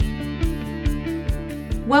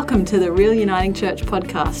Welcome to the Real Uniting Church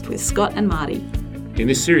podcast with Scott and Marty. In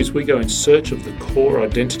this series, we go in search of the core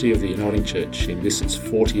identity of the Uniting Church in this its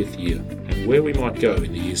 40th year and where we might go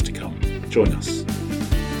in the years to come. Join us.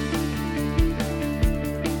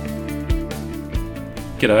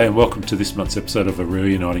 G'day and welcome to this month's episode of a Real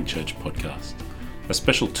Uniting Church podcast. A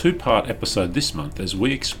special two-part episode this month as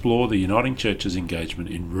we explore the Uniting Church's engagement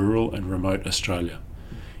in rural and remote Australia.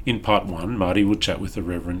 In part 1, Marty will chat with the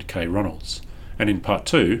Reverend Kay Ronalds, and in part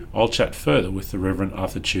 2, I'll chat further with the Reverend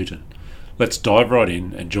Arthur Chewton. Let's dive right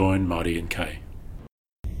in and join Marty and Kay.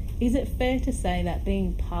 Is it fair to say that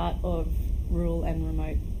being part of rural and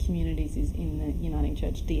remote communities is in the Uniting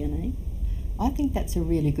Church DNA? I think that's a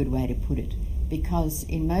really good way to put it, because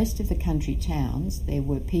in most of the country towns there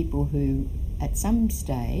were people who at some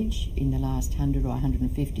stage in the last 100 or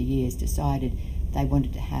 150 years decided they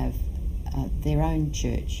wanted to have their own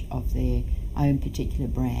church of their own particular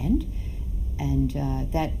brand, and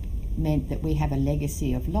that meant that we have a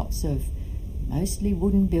legacy of lots of mostly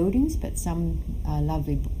wooden buildings, but some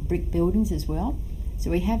lovely brick buildings as well.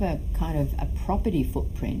 So we have a kind of a property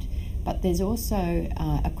footprint, but there's also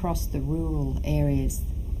across the rural areas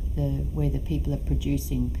where the people are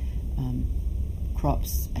producing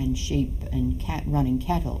crops and sheep and running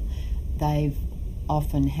cattle, they've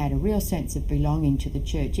often had a real sense of belonging to the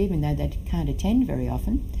church, even though they can't attend very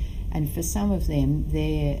often. And for some of them,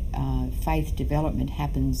 their faith development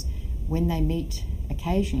happens when they meet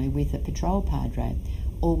occasionally with a patrol padre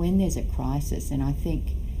or when there's a crisis. And I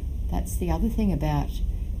think that's the other thing about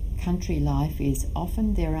country life, is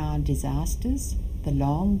often there are disasters, the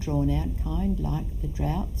long drawn out kind, like the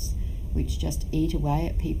droughts, which just eat away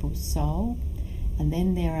at people's soul. And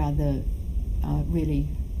then there are the really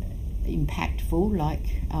impactful,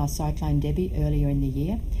 like Cyclone Debbie earlier in the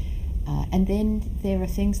year. And then there are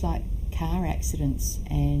things like car accidents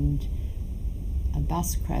and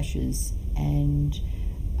bus crashes and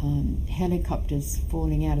helicopters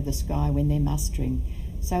falling out of the sky when they're mustering.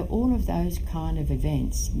 So all of those kind of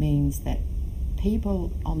events means that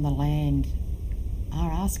people on the land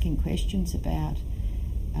are asking questions about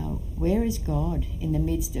where is God in the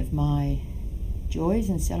midst of my joys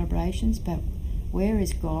and celebrations, but where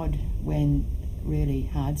is God when really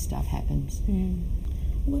hard stuff happens?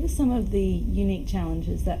 What are some of the unique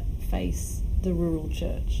challenges that face the rural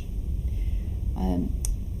church?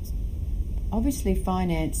 Obviously,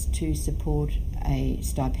 finance to support a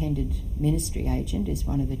stipended ministry agent is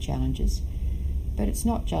one of the challenges, but it's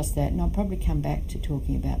not just that, and I'll probably come back to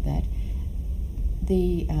talking about that.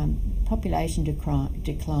 The population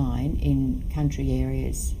decline in country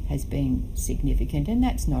areas has been significant, and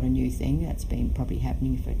that's not a new thing. That's been probably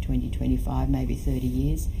happening for 20, 25, maybe 30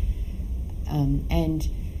 years.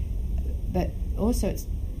 But also it's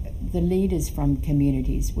the leaders from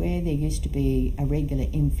communities where there used to be a regular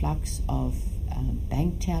influx of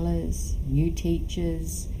bank tellers, new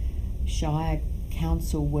teachers, shire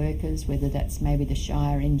council workers, whether that's maybe the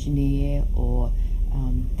shire engineer or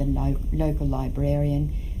the local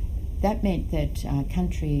librarian. That meant that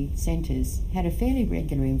country centres had a fairly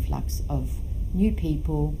regular influx of new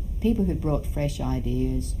people who brought fresh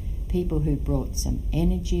ideas, people who brought some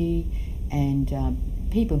energy, and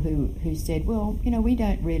people who said, well, you know, we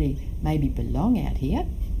don't really maybe belong out here,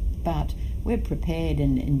 but we're prepared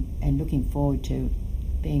and looking forward to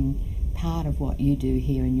being part of what you do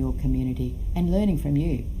here in your community and learning from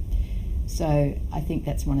you. So I think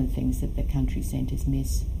that's one of the things that the country centres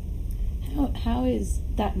miss. How is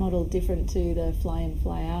that model different to the fly-in,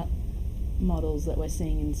 fly-out models that we're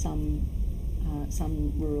seeing in some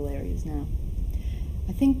rural areas now?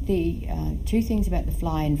 I think the two things about the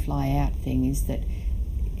fly-in, fly-out thing is that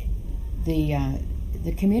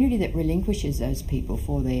the community that relinquishes those people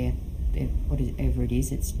for their whatever it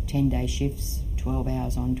is, it's 10-day shifts, 12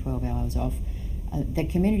 hours on, 12 hours off, the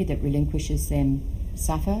community that relinquishes them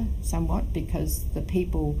suffer somewhat because the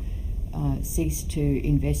people cease to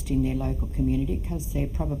invest in their local community because they're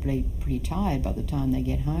probably pretty tired by the time they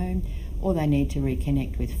get home, or they need to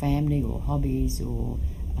reconnect with family or hobbies or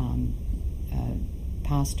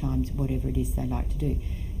pastimes, whatever it is they like to do.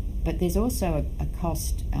 But there's also a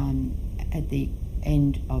cost at the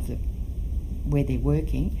end of where they're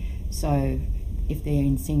working. So if they're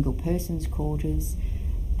in single persons quarters,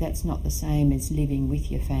 that's not the same as living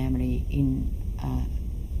with your family in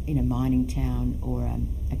a mining town or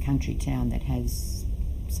a country town that has,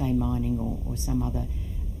 say, mining or some other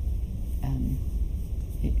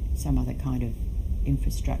kind of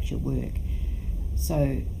infrastructure work.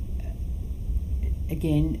 So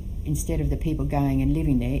again, instead of the people going and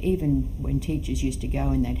living there, even when teachers used to go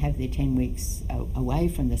and they'd have their 10 weeks away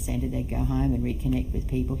from the centre, they'd go home and reconnect with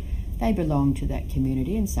people. They belonged to that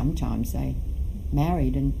community, and sometimes they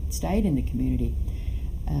married and stayed in the community.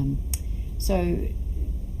 So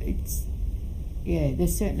it's,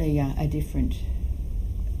 there's certainly a different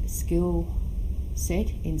skill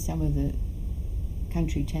set in some of the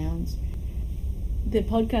country towns. The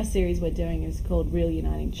podcast series we're doing is called Real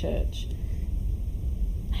Uniting Church.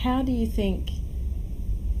 How do you think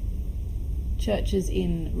churches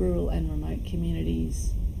in rural and remote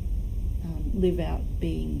communities live out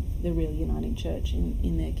being the real Uniting Church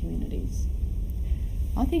in their communities?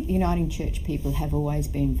 I think Uniting Church people have always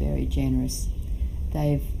been very generous.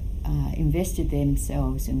 They've invested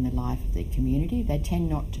themselves in the life of their community. They tend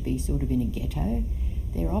not to be sort of in a ghetto.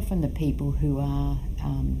 They're often the people who are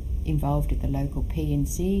involved at the local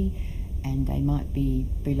P&C, and they might be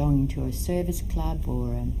belonging to a service club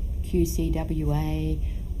or a QCWA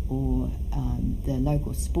or the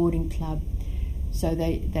local sporting club. So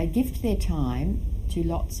they gift their time to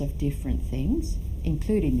lots of different things,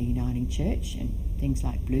 including the Uniting Church and things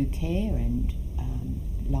like Blue Care and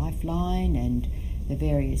Lifeline and the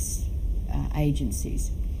various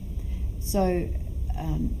agencies. So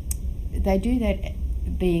they do that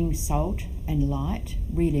being salt and light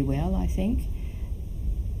really well, I think.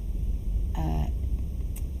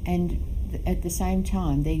 And at the same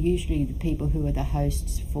time, they're usually the people who are the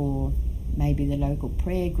hosts for maybe the local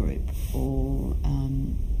prayer group or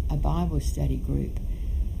a Bible study group,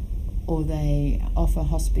 or they offer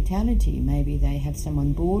hospitality. Maybe they have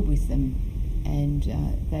someone board with them and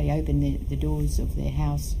they open the doors of their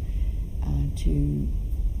house to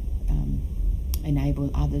enable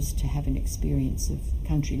others to have an experience of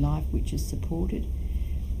country life which is supported.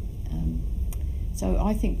 So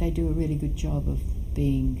I think they do a really good job of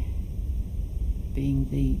being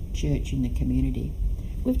the church in the community.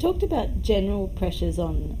 We've talked about general pressures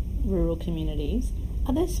on rural communities.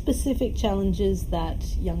 Are there specific challenges that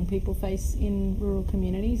young people face in rural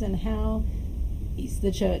communities, and how is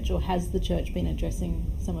the church, or has the church been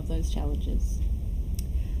addressing some of those challenges?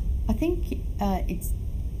 I think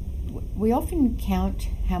we often count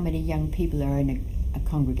how many young people are in a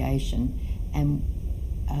congregation, and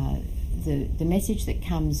the message that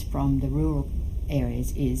comes from the rural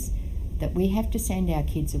areas is that we have to send our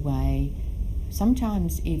kids away,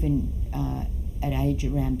 sometimes even at age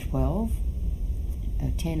around 12,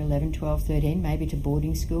 10, 11, 12, 13, maybe to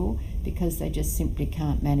boarding school, because they just simply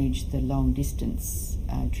can't manage the long distance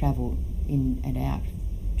travel in and out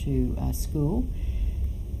to school.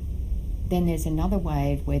 Then there's another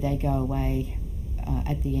wave where they go away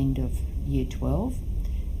at the end of year 12,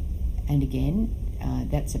 and again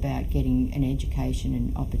that's about getting an education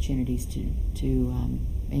and opportunities to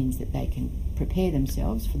means that they can prepare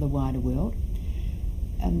themselves for the wider world.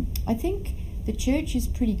 I think the church is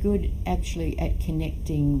pretty good actually at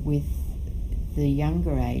connecting with the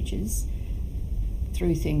younger ages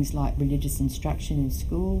through things like religious instruction in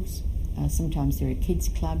schools. Sometimes there are kids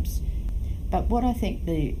clubs. But what I think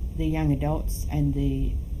the young adults and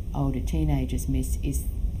the older teenagers miss is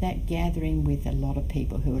that gathering with a lot of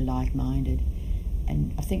people who are like-minded.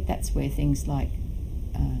 And I think that's where things like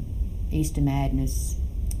Easter Madness,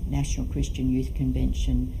 National Christian Youth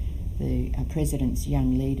Convention, the President's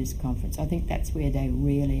Young Leaders Conference, I think that's where they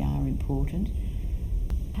really are important.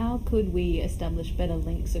 How could we establish better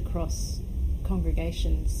links across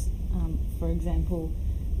congregations? For example,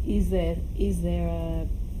 is there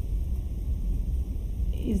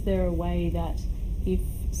a way that if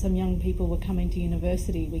some young people were coming to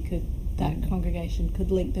university, that congregation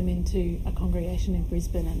could link them into a congregation in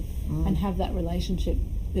Brisbane and have that relationship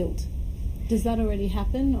built? Does that already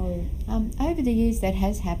happen? Or over the years that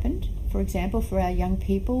has happened. For example, for our young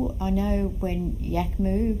people, I know when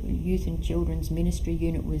YACMU, Youth and Children's Ministry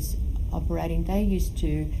Unit, was operating, they used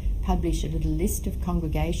to publish a little list of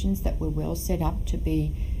congregations that were well set up to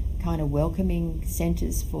be kind of welcoming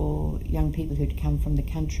centres for young people who'd come from the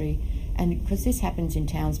country. And because this happens in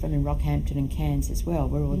Townsville and Rockhampton and Cairns as well,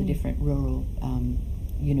 where all the different rural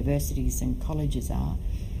universities and colleges are.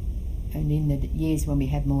 And in the years when we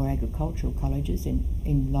had more agricultural colleges in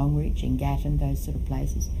Longreach, in Gatton, those sort of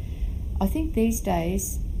places. I think these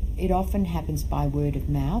days it often happens by word of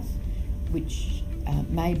mouth, which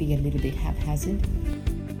may be a little bit haphazard.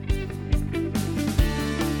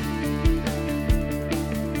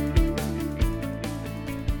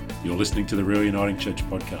 You're listening to the Real Uniting Church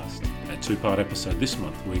podcast. A two-part episode this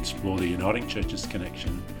month, we explore the Uniting Church's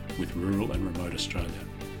connection with rural and remote Australia.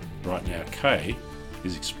 Right now, Kay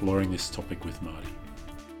is exploring this topic with Marty.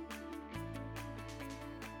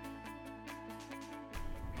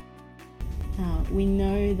 We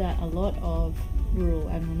know that a lot of rural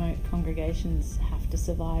and remote congregations have to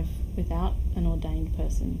survive without an ordained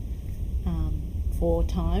person for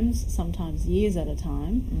times, sometimes years at a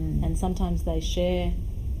time, and sometimes they share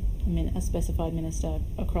a specified minister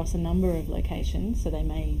across a number of locations, so they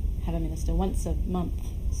may have a minister once a month,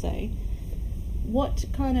 say. What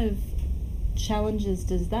kind of challenges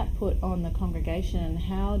does that put on the congregation, and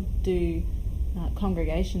how do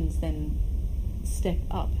congregations then step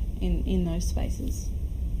up in those spaces?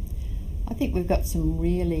 I think we've got some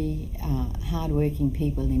really hard-working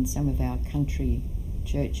people in some of our country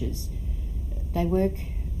churches. They work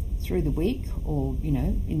through the week, or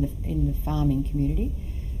in the farming community.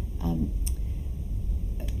 I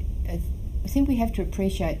think we have to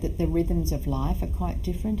appreciate that the rhythms of life are quite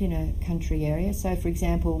different in a country area. So, for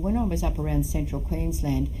example, when I was up around central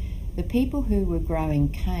Queensland, the people who were growing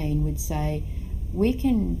cane would say, we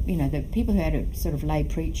can, the people who had a sort of lay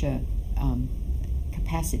preacher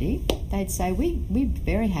capacity, they'd say, we're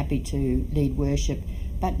very happy to lead worship,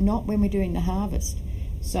 but not when we're doing the harvest.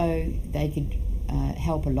 So they could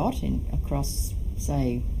help a lot across,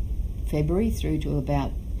 say, February through to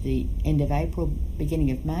about the end of April, beginning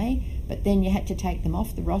of May, but then you had to take them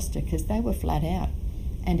off the roster because they were flat out.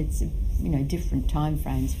 And it's different time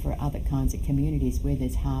frames for other kinds of communities where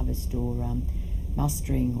there's harvest or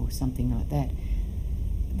mustering or something like that.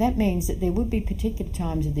 That means that there would be particular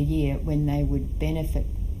times of the year when they would benefit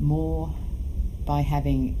more by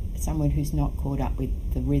having someone who's not caught up with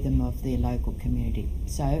the rhythm of their local community.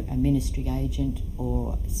 So a ministry agent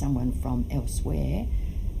or someone from elsewhere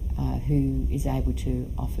who is able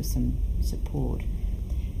to offer some support.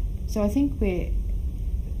 So I think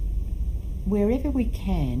wherever we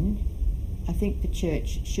can, I think the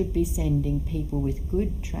church should be sending people with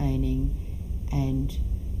good training and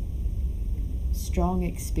strong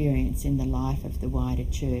experience in the life of the wider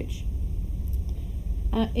church.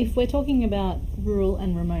 If we're talking about rural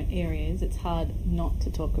and remote areas, it's hard not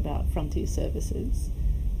to talk about Frontier Services.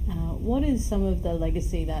 What is some of the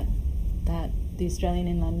legacy that the Australian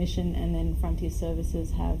Inland Mission and then Frontier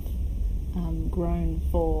Services have grown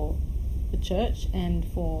for the church and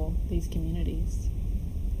for these communities?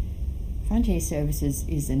 Frontier Services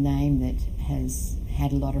is a name that has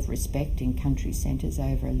had a lot of respect in country centres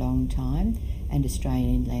over a long time, and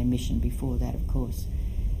Australian Inland Mission before that, of course.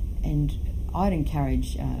 And I'd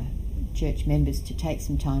encourage church members to take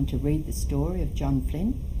some time to read the story of John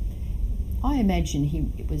Flynn. I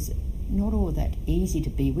imagine it was not all that easy to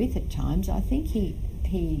be with at times. I think he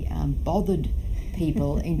bothered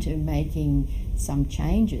people into making some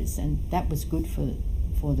changes, and that was good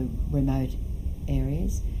for the remote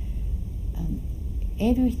areas.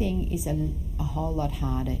 Everything is a whole lot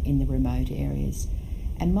harder in the remote areas,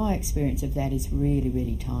 and my experience of that is really,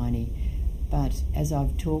 really tiny. But as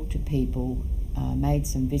I've talked to people, made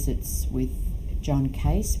some visits with John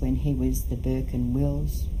Case when he was the Burke and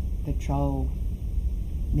Wills Patrol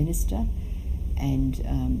Minister,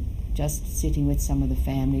 and just sitting with some of the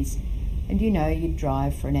families. And you'd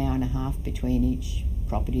drive for an hour and a half between each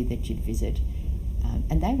property that you'd visit.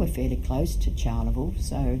 And they were fairly close to Charleville,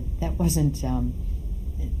 so that wasn't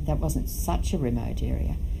such a remote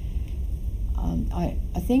area.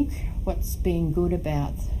 I think what's been good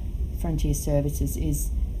about Frontier Services is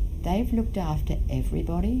they've looked after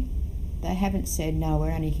everybody. They haven't said, no,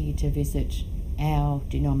 we're only here to visit our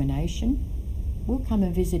denomination. We'll come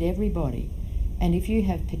and visit everybody. And if you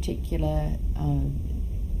have particular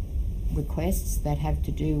requests that have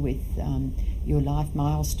to do with your life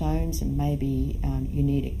milestones, and maybe you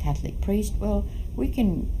need a Catholic priest, well, we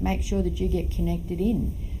can make sure that you get connected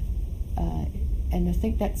in. And I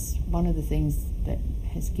think that's one of the things that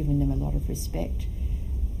has given them a lot of respect.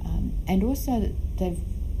 And also that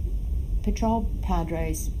patrol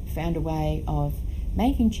padres found a way of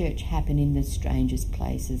making church happen in the strangest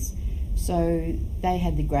places. So they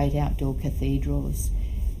had the great outdoor cathedrals,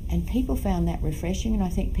 and people found that refreshing. And I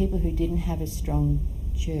think people who didn't have a strong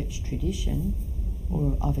church tradition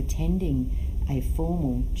or of attending a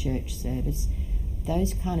formal church service,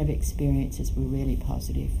 those kind of experiences were really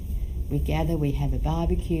positive. We gather, we have a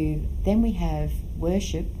barbecue, then we have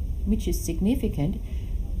worship, which is significant,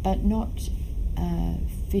 but not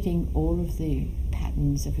fitting all of the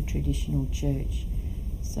patterns of a traditional church.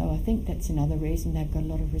 So I think that's another reason they've got a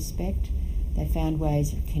lot of respect. They found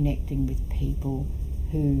ways of connecting with people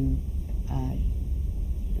who,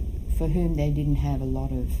 for whom they didn't have a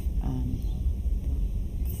lot of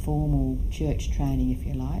formal church training, if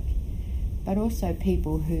you like, but also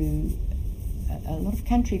people who, a lot of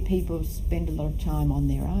country people spend a lot of time on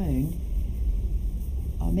their own.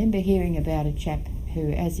 I remember hearing about a chap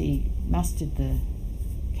who, as he mustered the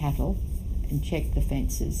cattle, and checked the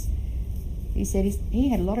fences. He said he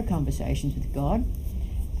had a lot of conversations with God,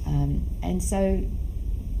 and so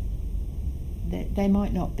they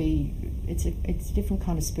might not be. It's a different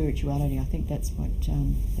kind of spirituality. I think that's what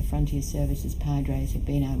the Frontier Services Padres have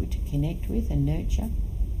been able to connect with and nurture.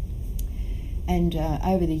 And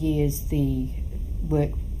over the years, the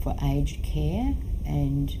work for aged care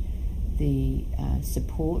and the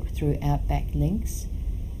support through Outback Links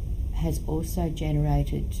has also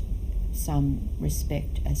generated some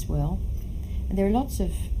respect as well. And there are lots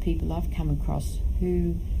of people I've come across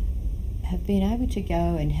who have been able to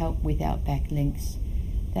go and help with Outback Links.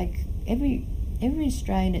 Every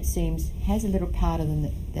Australian, it seems, has a little part of them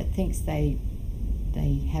that thinks they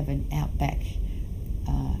have an outback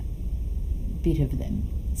bit of them.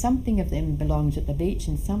 Something of them belongs at the beach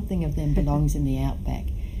and something of them belongs in the outback.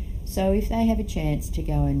 So if they have a chance to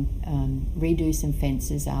go and redo some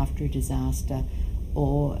fences after a disaster,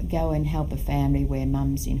 or go and help a family where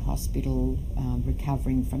mum's in hospital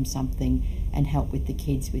recovering from something, and help with the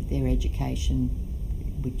kids with their education,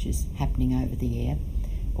 which is happening over the air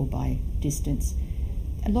or by distance,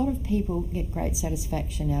 a lot of people get great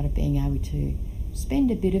satisfaction out of being able to spend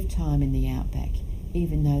a bit of time in the outback,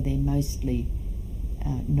 even though they're mostly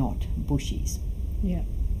not bushies. Yeah.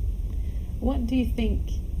 What do you think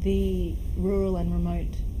the rural and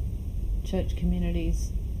remote church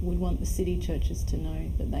communities would want the city churches to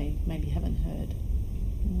know that they maybe haven't heard?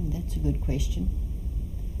 That's a good question.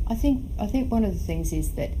 I think one of the things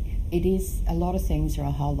is that a lot of things are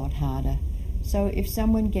a whole lot harder. So if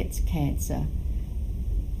someone gets cancer,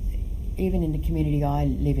 even in the community I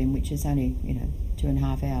live in, which is only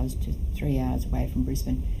 2.5 hours to 3 hours away from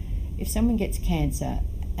Brisbane, if someone gets cancer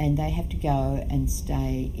and they have to go and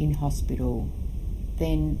stay in hospital,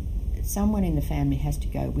 then someone in the family has to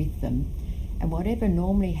go with them, and whatever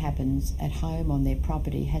normally happens at home on their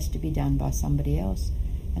property has to be done by somebody else,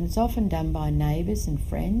 and it's often done by neighbours and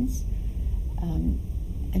friends, and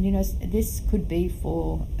this could be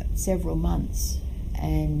for several months,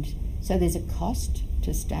 and so there's a cost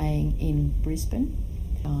to staying in Brisbane.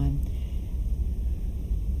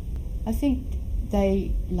 I think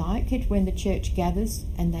they like it when the church gathers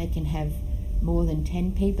and they can have more than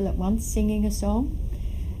 10 people at once singing a song.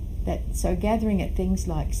 So gathering at things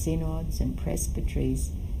like synods and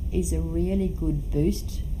presbyteries is a really good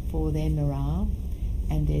boost for their morale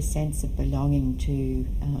and their sense of belonging to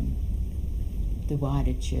the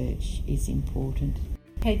wider church is important.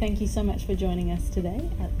 Hey, thank you so much for joining us today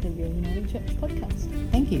at the Real Uniting Church podcast.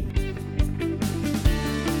 Thank you.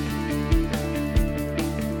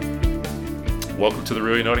 Welcome to the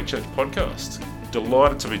Real Uniting Church podcast.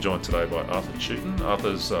 Delighted to be joined today by Arthur Chewton.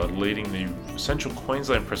 Arthur's leading the Central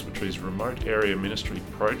Queensland Presbytery's Remote Area Ministry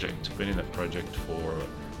project. Been in that project for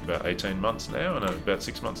about 18 months now and about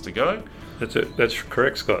 6 months to go. That's it. That's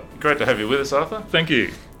correct, Scott. Great to have you with us, Arthur. Thank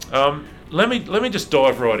you. Let me just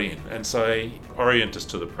dive right in and say, orient us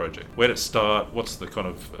to the project. Where did it start? What's the kind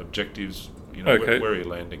of objectives? Okay. Where are you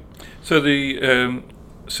landing? So the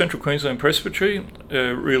Central Queensland Presbytery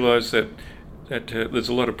realised that there's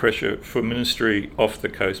a lot of pressure for ministry off the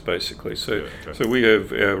coast, basically. So we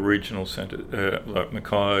have our regional centre like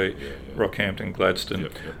Mackay, Rockhampton, Gladstone,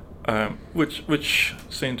 which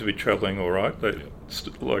seem to be travelling all right. They,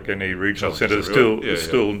 like any regional centre,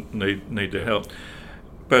 still need the help.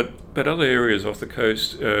 But other areas off the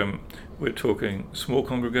coast, we're talking small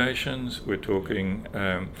congregations. We're talking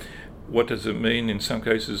what does it mean in some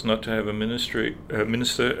cases not to have a ministry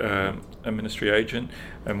agent,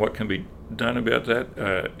 and what can be done about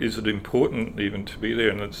that? Is it important even to be there?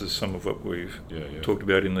 And this is some of what we've talked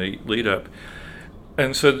about in the lead up.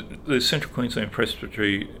 And so the Central Queensland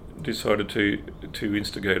Presbytery decided to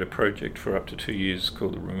instigate a project for up to 2 years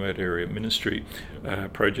called the Remote Area Ministry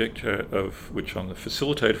project, of which I'm the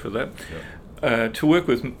facilitator for that, to work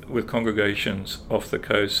with congregations off the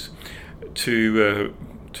coast to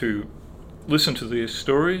listen to their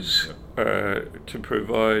stories, to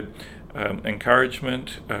provide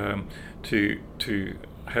encouragement, to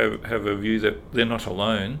have a view that they're not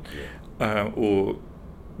alone,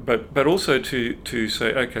 but also to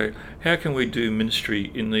say, okay, how can we do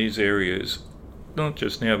ministry in these areas, not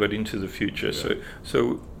just now but into the future?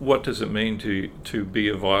 So what does it mean to be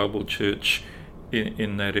a viable church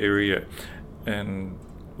in that area? And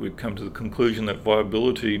we've come to the conclusion that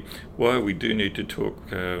viability, while we do need to talk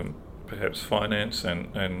perhaps finance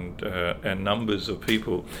and numbers of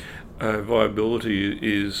people, viability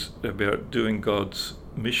is about doing God's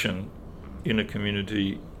mission in a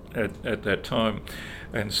community at that time.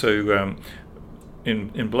 And so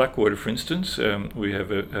in Blackwater, for instance, we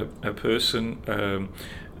have a person,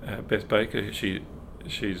 Beth Baker. She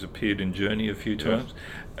she's appeared in Journey a few times,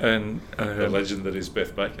 and the legend that is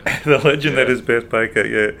Beth Baker. The legend that is Beth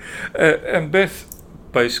Baker, and Beth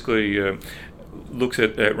basically looks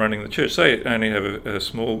at running the church. They only have a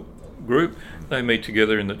small group. They meet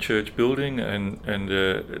together in the church building, and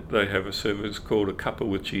they have a service called A Cuppa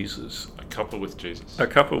with Jesus. A Cuppa with Jesus. A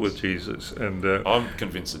Cuppa with Jesus. And I'm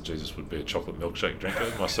convinced that Jesus would be a chocolate milkshake drinker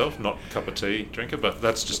myself, not a cup of tea drinker, but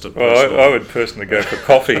that's just a personal... Well, I would personally go for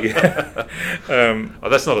coffee.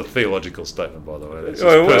 That's not a theological statement, by the way. That's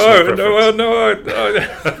just personal preference.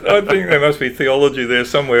 I think there must be theology there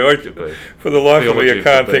somewhere. For the life of me, I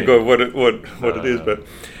can't think of what it is, but...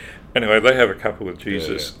 Anyway, they have a Cuppa with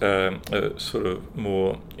Jesus, a sort of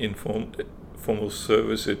more formal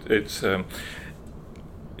service. It's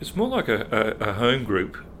more like a home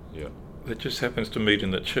group that just happens to meet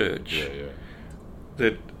in the church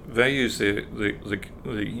that values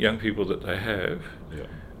the young people that they have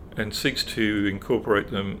and seeks to incorporate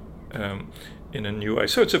them in a new way.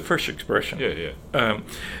 So it's a fresh expression.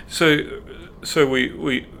 So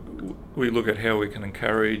we look at how we can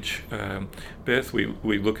encourage Beth. We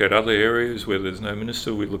look at other areas where there's no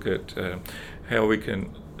minister. We look at how we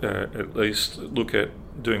can at least look at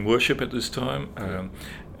doing worship at this time.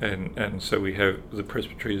 And so we have the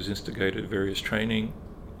presbytery has instigated various training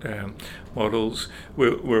models.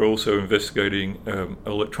 We're also investigating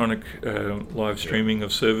electronic live streaming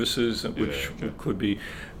of services, which could be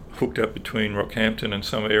hooked up between Rockhampton and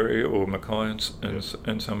some area, or Mackay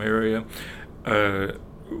and some area.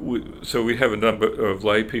 So we have a number of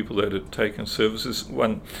lay people that have taken services.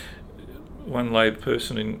 One lay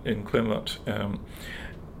person in Claremont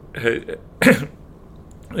had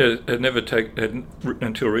never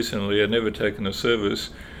until recently had never taken a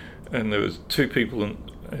service, and there was two people in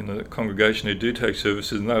the congregation who do take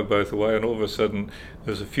services, and they were both away, and all of a sudden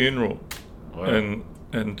there was a funeral. Wow.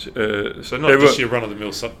 And so not just your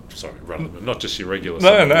not just your regular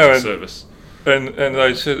service. And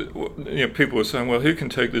they said, people were saying, well, who can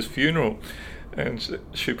take this funeral? And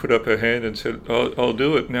she put up her hand and said, I'll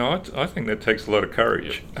do it. Now, I think that takes a lot of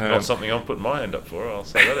courage. Not something I'm putting my hand up for, I'll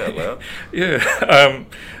say that out loud.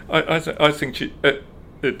 I think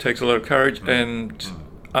it takes a lot of courage. And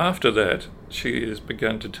after that, she has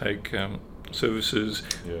begun to take services.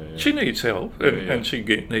 She needs help, and she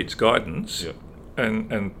needs guidance.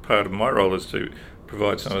 And part of my role is to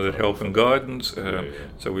provide some of that help and guidance.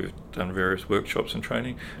 So we've done various workshops and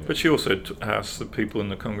training. But she also asks the people in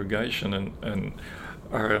the congregation, and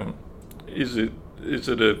is it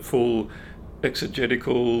a full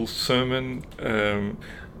exegetical sermon?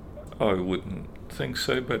 I wouldn't think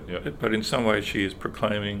so, but in some way she is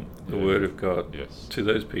proclaiming the word of God to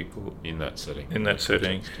those people in that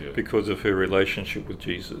setting. Because of her relationship with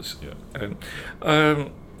Jesus. And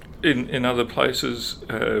in other places.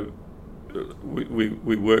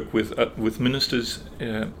 We work with ministers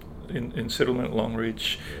in settlement,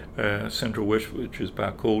 Longreach, Central West, which is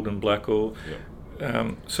Barcald and Blackall.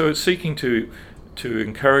 So it's seeking to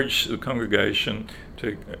encourage the congregation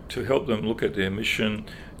to help them look at their mission,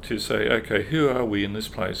 to say, okay, who are we in this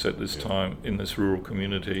place at this time in this rural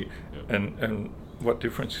community, and what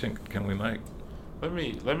difference can we make? Let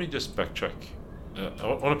me just backtrack. I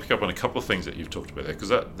want to pick up on a couple of things that you've talked about there, because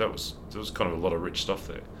there was kind of a lot of rich stuff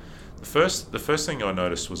there. The first thing I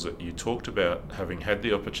noticed was that you talked about having had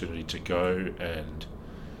the opportunity to go and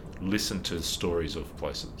listen to stories of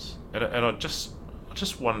places, and I just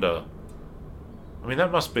wonder. I mean,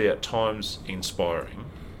 that must be at times inspiring,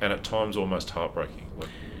 and at times almost heartbreaking.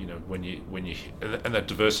 When you and that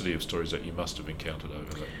diversity of stories that you must have encountered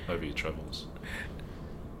over your travels.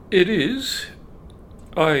 It is.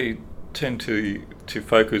 I tend to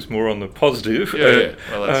focus more on the positive.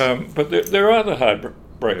 Well, but there are the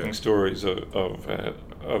heartbreaking stories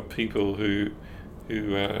of people who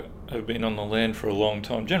have been on the land for a long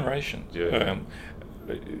time, generations,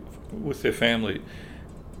 with their family.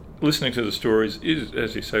 Listening to the stories is,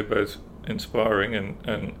 as you say, both inspiring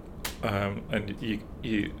and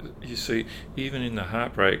you see, even in the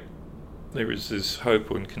heartbreak, there is this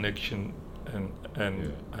hope and connection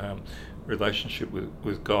and relationship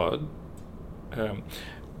with God.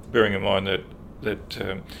 Bearing in mind that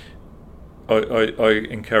I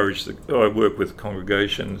encourage I work with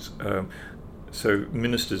congregations, so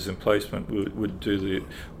ministers in placement would do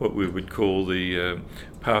what we would call the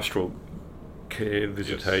pastoral care,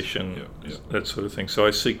 visitation, that sort of thing. So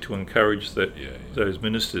I seek to encourage those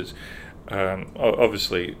ministers.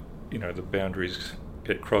 Obviously, the boundaries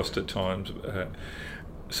get crossed at times.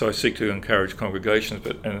 So I seek to encourage congregations,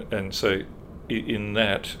 and so in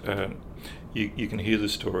that you can hear the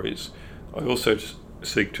stories. I also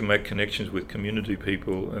seek to make connections with community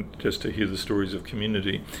people and just to hear the stories of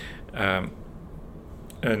community. And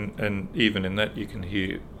even in that you can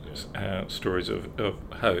hear stories of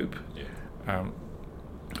hope,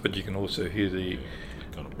 but you can also hear the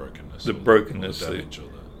kind of brokenness, the damage,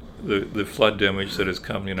 the flood damage that has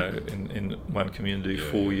come, in one community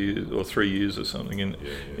 4 years or 3 years or something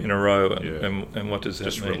in a row, and what does that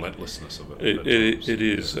just mean? Relentlessness of it. It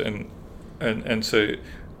is, and so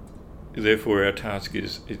therefore our task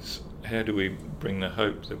is how do we bring the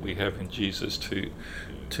hope that we have in Jesus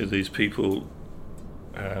to these people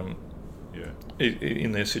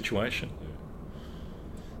in their situation.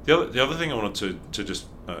 The other thing I wanted to just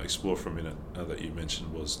explore for a minute that you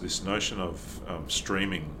mentioned was this notion of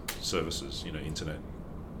streaming services, internet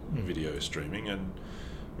video streaming, and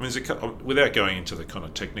I mean, without going into the kind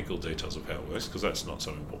of technical details of how it works, because that's not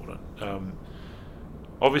so important.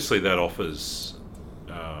 Obviously, that offers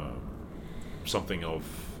something of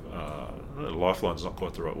lifeline's not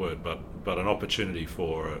quite the right word, but an opportunity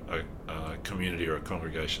for a community or a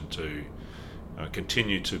congregation to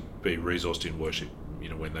continue to be resourced in worship,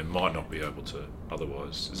 when they might not be able to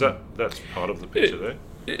otherwise. That's part of the picture there?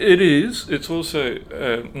 It is. It's also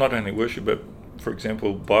not only worship, but, for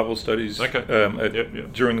example, Bible studies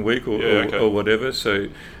during the week or whatever. So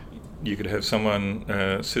you could have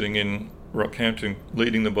someone sitting in Rockhampton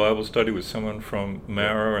leading the Bible study with someone from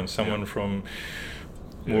Mara and someone from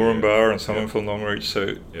Moranbah and someone from Longreach.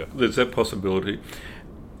 So there's that possibility.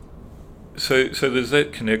 So there's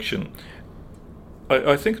that connection.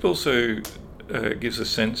 I think it also gives a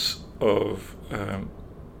sense of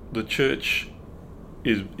the church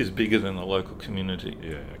is bigger than the local community.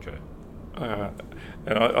 And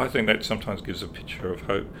I think that sometimes gives a picture of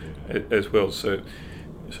hope as well. So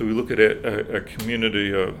we look at a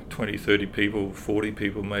community of 20, 30 people, 40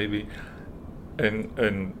 people maybe,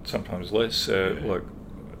 and sometimes less, like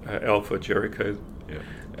Alpha, Jericho.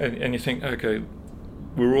 And you think, okay,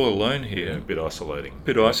 we're all alone here. A bit isolating.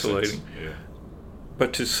 Yeah.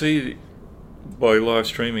 But to see by live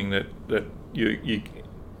streaming that you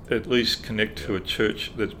at least connect to a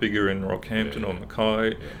church that's bigger in Rockhampton or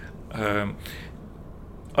Mackay,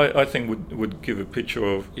 I think would give a picture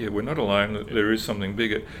of, we're not alone, there is something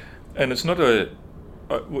bigger. And it's not I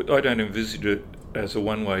don't envisage it as a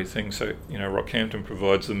one-way thing. So, Rockhampton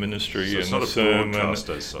provides the ministry and the sermon.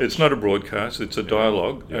 It's not a broadcast, it's a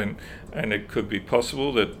dialogue, and it could be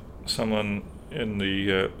possible that someone in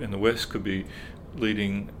the West could be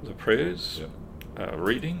leading the prayers,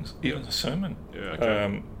 readings, even the sermon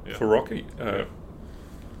for Rocky.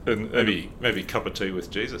 And maybe a cup of tea with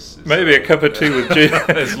Jesus. Maybe a cup of tea with Jesus.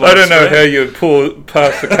 I don't know how you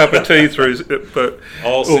pass the cup of tea through, but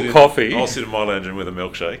coffee. I'll sit in my lounge room with a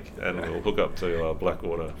milkshake, and we'll hook up to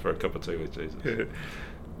Blackwater for a cup of tea with Jesus. Yeah.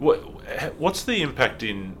 What's the impact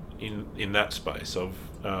in that space of,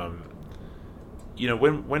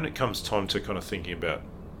 when it comes time to kind of thinking about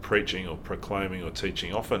preaching or proclaiming or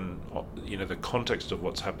teaching, often, the context of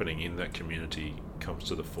what's happening in that community comes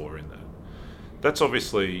to the fore in that. That's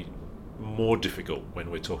obviously more difficult when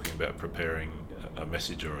we're talking about preparing a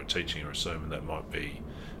message or a teaching or a sermon that might be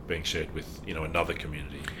being shared with, another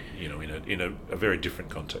community, in a very different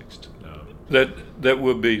context. That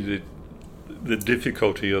would be the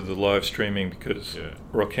difficulty of the live streaming, because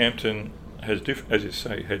Rockhampton has as you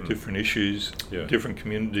say, had different issues, different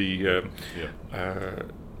community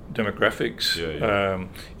demographics,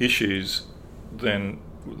 issues than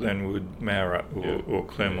would Mara or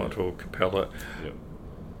Claremont or Capella.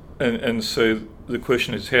 And so the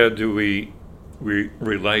question is, how do we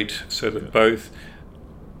relate so that both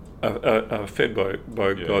are fed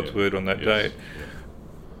by God's word on that day?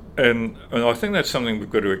 And I think that's something we've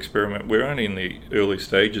got to experiment. We're only in the early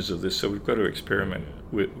stages of this, so we've got to experiment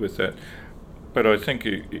with that. But I think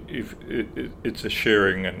if it's a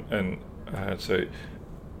sharing, and so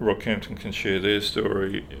Rockhampton can share their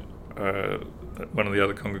story, one of the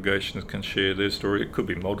other congregations can share their story. It could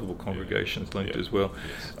be multiple congregations linked as well.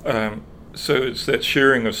 So it's that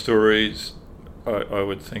sharing of stories, I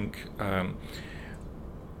would think,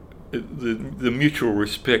 the mutual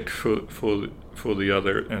respect for the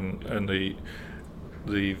other, and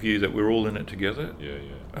the view that we're all in it together.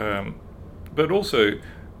 But also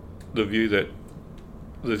the view that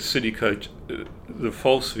the city the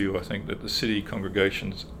false view, I think, that the city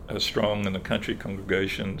congregations are strong and the country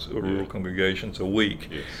congregations or rural congregations are weak.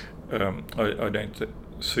 I don't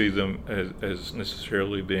see them as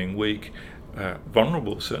necessarily being weak,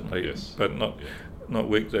 vulnerable certainly, but not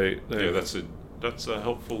weak. That's a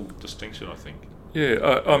helpful distinction, I think.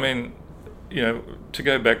 I mean, to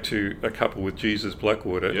go back to a couple with Jesus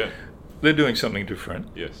Blackwater, they're doing something different.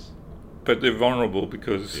 but they're vulnerable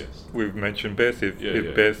because we've mentioned Beth.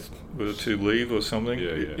 If Beth were to leave or something,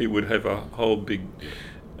 it would have a whole big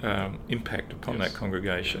impact upon that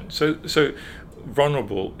congregation. So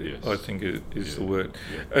vulnerable, I think, is the word.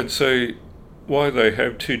 And so why they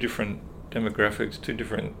have two different demographics, two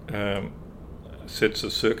different sets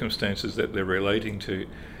of circumstances that they're relating to,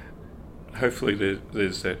 hopefully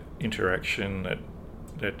there's that interaction,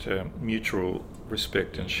 that mutual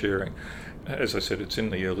respect and sharing. As I said, it's in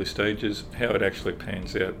the early stages. How it actually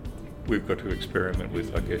pans out, we've got to experiment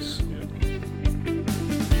with, I guess.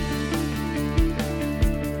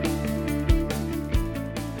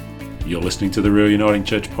 You're listening to the Real Uniting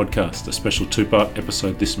Church podcast, a special two-part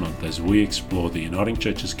episode this month as we explore the Uniting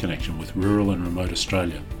Church's connection with rural and remote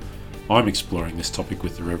Australia. I'm exploring this topic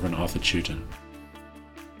with the Reverend Arthur Chewton.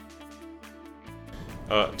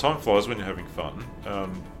 Time flies when you're having fun.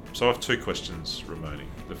 So I have two questions remaining.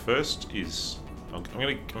 The first is, I'm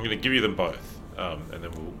going to give you them both, and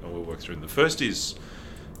then we'll work through them. The first is,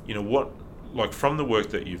 what, like from the work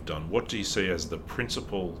that you've done, what do you see as the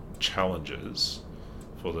principal challenges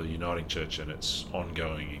for the Uniting Church and its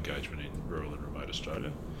ongoing engagement in rural and remote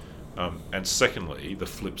Australia? And secondly, the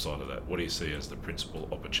flip side of that, what do you see as the principal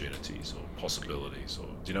opportunities or possibilities? Or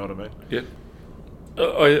do you know what I mean? Yeah.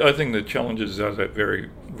 I think the challenges are that very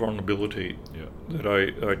vulnerability that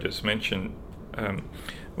I just mentioned.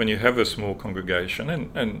 When you have a small congregation,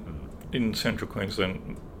 and in central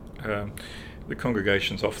Queensland, the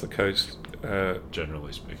congregations off the coast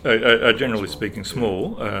generally speaking are generally speaking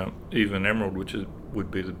small. Even Emerald, which would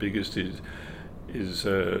be the biggest, is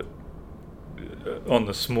on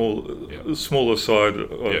the smaller side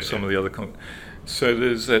of some of the other. So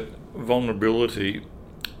there's that vulnerability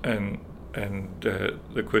and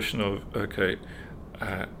the question of,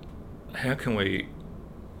 how can we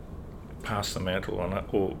pass the mantle on,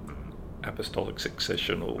 or apostolic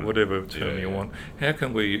succession, or whatever term you want? How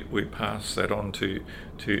can we pass that on to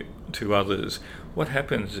others? What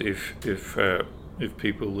happens if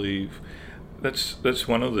people leave? That's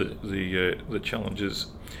one of the challenges.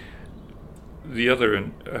 The other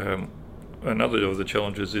another of the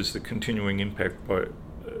challenges is the continuing impact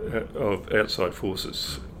of outside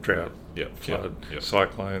forces, drought, flood,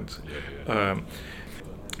 cyclones.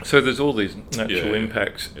 So there's all these natural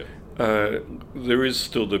impacts. There is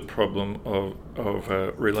still the problem of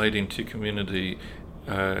relating to community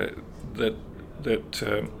that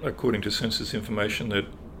according to census information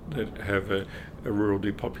that have a rural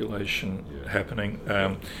depopulation happening.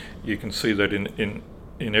 You can see that in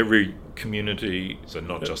every community. So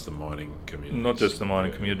not just the mining community. Not just the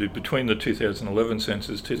mining community. Between the 2011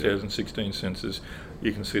 census, 2016 census,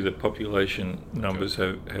 you can see that project numbers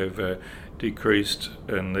have decreased,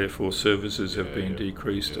 and therefore services have been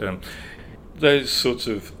decreased. Those sorts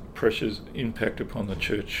of pressures impact upon the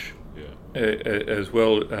church as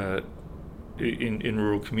well in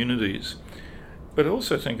rural communities. But I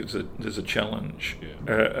also think there's a challenge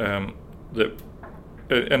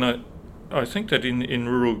I think that in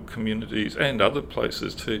rural communities and other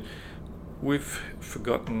places too, we've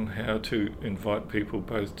forgotten how to invite people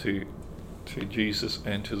both to Jesus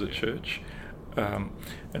and to the church. And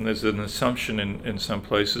there's an assumption in some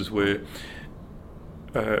places where,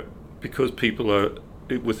 because people are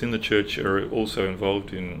within the church are also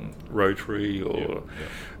involved in Rotary or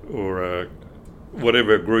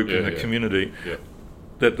whatever group in the community,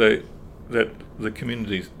 that the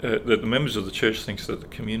community, that the members of the church thinks that the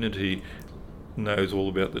community knows all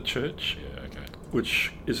about the church,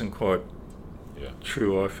 which isn't quite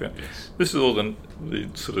true, I found. This is all the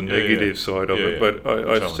sort of negative side of it, but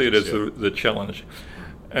I see it as the challenge.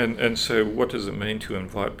 And so what does it mean to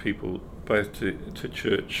invite people both to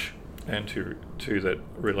church and to that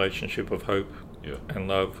relationship of hope and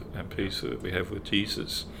love and peace that we have with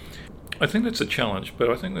Jesus? I think that's a challenge, but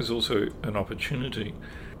I think there's also an opportunity.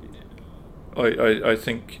 I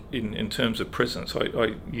think in terms of presence,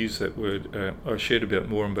 I use that word I shared about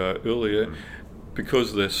Moranbah earlier, because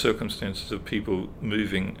of the circumstances of people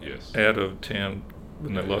moving out of town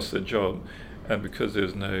when they lost their job, and because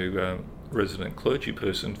there's no resident clergy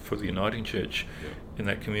person for the Uniting Church in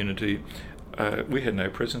that community, we had no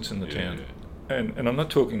presence in the town. And I'm not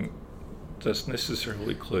talking just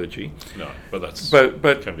necessarily clergy. No, but that's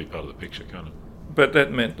but can be part of the picture, can't it? But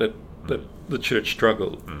that meant that the church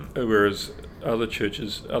struggled, whereas other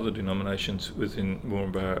churches, other denominations within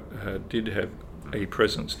Moranbah did have a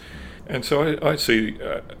presence. And so I see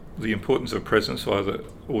the importance of presence, either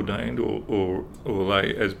ordained or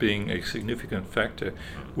lay, as being a significant factor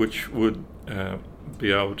which would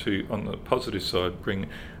be able to, on the positive side, bring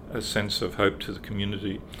a sense of hope to the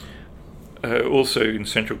community. Also in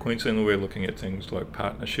Central Queensland, we're looking at things like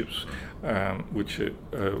partnerships, which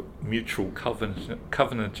are mutual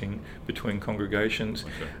covenanting between congregations,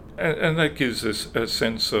 and that gives us a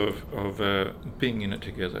sense of being in it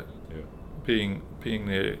together, being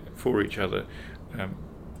there for each other,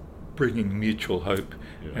 bringing mutual hope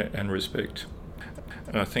and respect.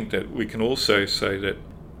 And I think that we can also say that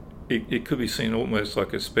it could be seen almost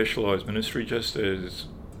like a specialised ministry, just as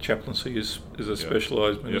chaplaincy is a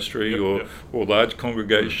specialised ministry, or large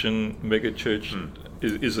congregation, mega church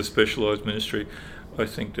is a specialised ministry. I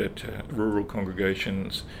think that rural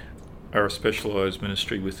congregations are a specialised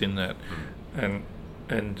ministry within that,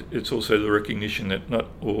 and it's also the recognition that not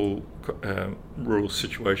all rural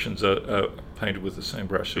situations are painted with the same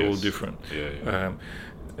brush. They're all different,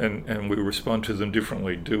 and we respond to them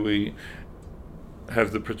differently. Do we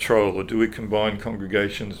have the patrol, or do we combine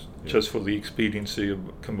congregations just for the expediency of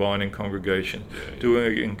combining congregation? Do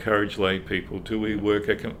we encourage lay people? Do we work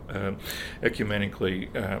ecumenically?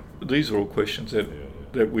 These are all questions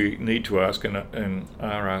that we need to ask and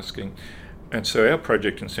are asking. And so our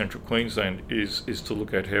project in Central Queensland is to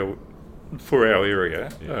look at how, for our area,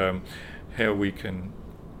 how we can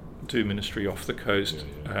do ministry off the coast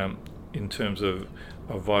in terms of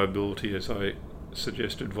viability, as I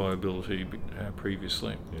suggested viability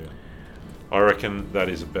previously. I reckon that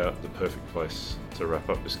is about the perfect place to wrap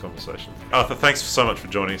up this conversation. Arthur, thanks so much for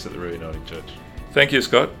joining us at the Reuniting Church. Thank you,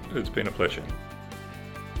 Scott. It's been a pleasure.